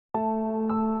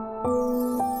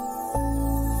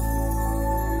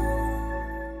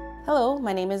Hello,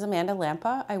 my name is Amanda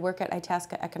Lampa. I work at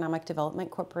Itasca Economic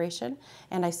Development Corporation,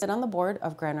 and I sit on the board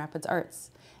of Grand Rapids Arts.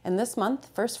 And this month,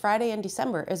 First Friday in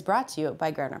December is brought to you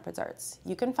by Grand Rapids Arts.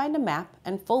 You can find a map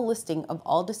and full listing of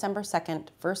all December 2nd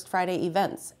First Friday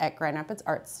events at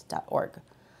grandrapidsarts.org.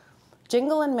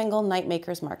 Jingle and Mingle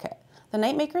Nightmakers Market. The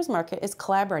Nightmakers Market is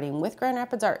collaborating with Grand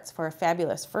Rapids Arts for a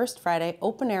fabulous First Friday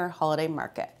open-air holiday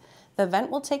market. The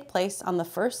event will take place on the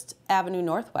 1st Avenue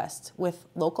Northwest with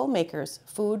local makers,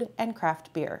 food and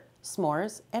craft beer,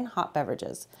 s'mores, and hot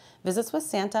beverages, visits with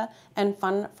Santa, and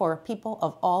fun for people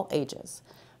of all ages.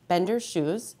 Bender's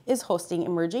Shoes is hosting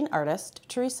emerging artist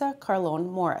Teresa Carlone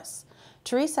Morris.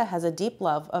 Teresa has a deep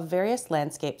love of various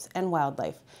landscapes and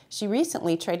wildlife. She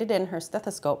recently traded in her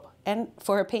stethoscope and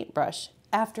for a paintbrush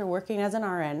after working as an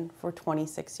RN for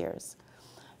 26 years.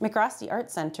 McRosty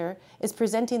Art Center is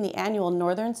presenting the annual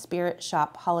Northern Spirit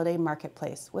Shop Holiday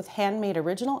Marketplace with handmade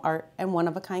original art and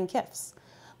one-of-a-kind gifts.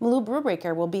 Malou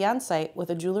Brewbreaker will be on site with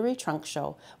a jewelry trunk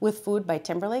show with food by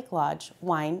Timberlake Lodge,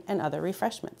 wine, and other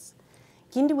refreshments.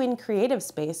 Gindewin Creative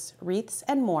Space, wreaths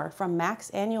and more from Mac's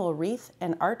annual wreath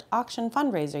and art auction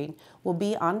fundraising will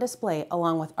be on display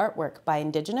along with artwork by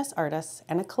Indigenous artists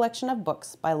and a collection of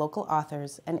books by local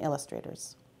authors and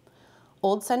illustrators.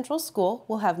 Old Central School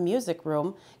will have Music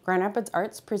Room, Grand Rapids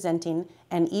Arts presenting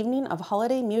an evening of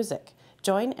holiday music.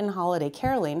 Join in holiday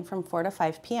caroling from 4 to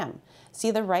 5 p.m.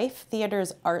 See the Rife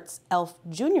Theater's Arts Elf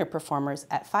Junior performers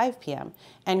at 5 p.m.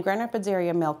 and Grand Rapids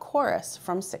Area Male Chorus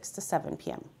from 6 to 7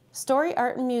 p.m. Story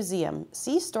Art and Museum.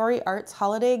 See Story Art's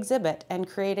holiday exhibit and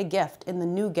create a gift in the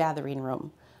new Gathering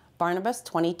Room. Barnabas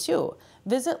 22.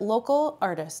 Visit local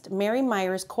artist Mary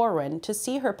Myers Corwin to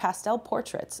see her pastel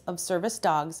portraits of service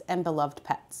dogs and beloved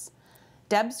pets.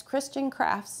 Deb's Christian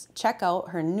Crafts. Check out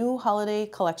her new holiday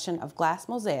collection of glass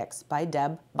mosaics by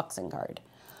Deb Buxengard.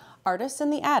 Artists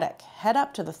in the Attic. Head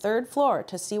up to the 3rd floor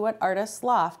to see what artists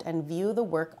loft and view the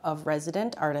work of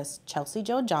resident artists Chelsea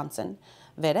Jo Johnson,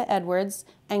 Veda Edwards,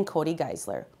 and Cody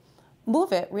Geisler.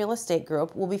 Move It Real Estate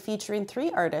Group will be featuring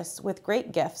 3 artists with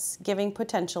great gifts, giving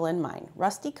potential in mind.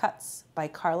 Rusty Cuts by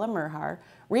Carla Merhar,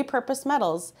 repurposed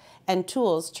metals, and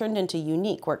tools turned into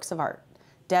unique works of art.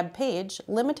 Deb Page,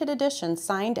 limited edition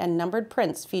signed and numbered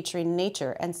prints featuring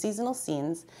nature and seasonal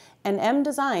scenes, and M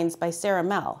Designs by Sarah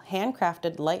Mell,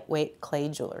 handcrafted lightweight clay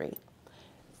jewelry.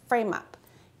 Frame Up.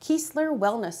 Keesler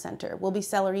Wellness Center will be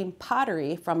selling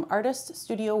pottery from Artist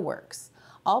Studio Works.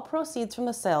 All proceeds from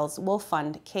the sales will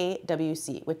fund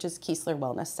KWC, which is Keesler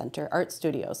Wellness Center Art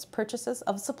Studios, purchases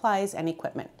of supplies and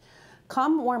equipment.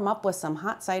 Come warm up with some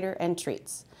hot cider and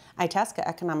treats. Itasca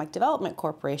Economic Development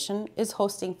Corporation is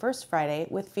hosting First Friday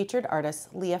with featured artist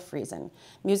Leah Friesen,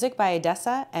 music by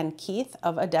Odessa and Keith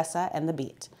of Odessa and the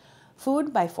Beat,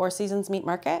 food by Four Seasons Meat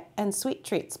Market, and sweet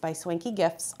treats by Swanky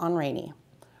Gifts on Rainy.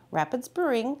 Rapids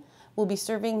Brewing will be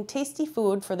serving tasty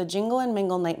food for the Jingle and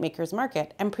Mingle Nightmakers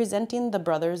Market and presenting the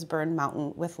Brothers Burn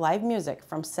Mountain with live music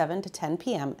from 7 to 10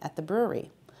 p.m. at the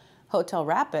brewery. Hotel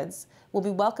Rapids will be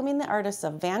welcoming the artists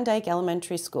of Van Dyke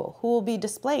Elementary School, who will be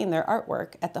displaying their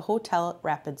artwork at the Hotel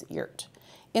Rapids Yurt.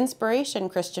 Inspiration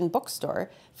Christian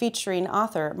Bookstore, featuring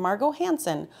author Margot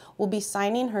Hansen, will be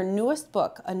signing her newest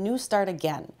book, A New Start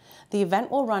Again. The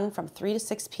event will run from 3 to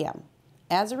 6 p.m.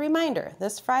 As a reminder,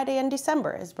 this Friday in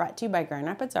December is brought to you by Grand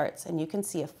Rapids Arts, and you can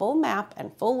see a full map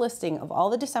and full listing of all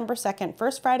the December 2nd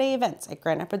First Friday events at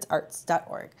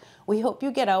grandrapidsarts.org. We hope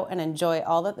you get out and enjoy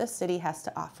all that this city has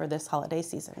to offer this holiday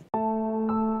season.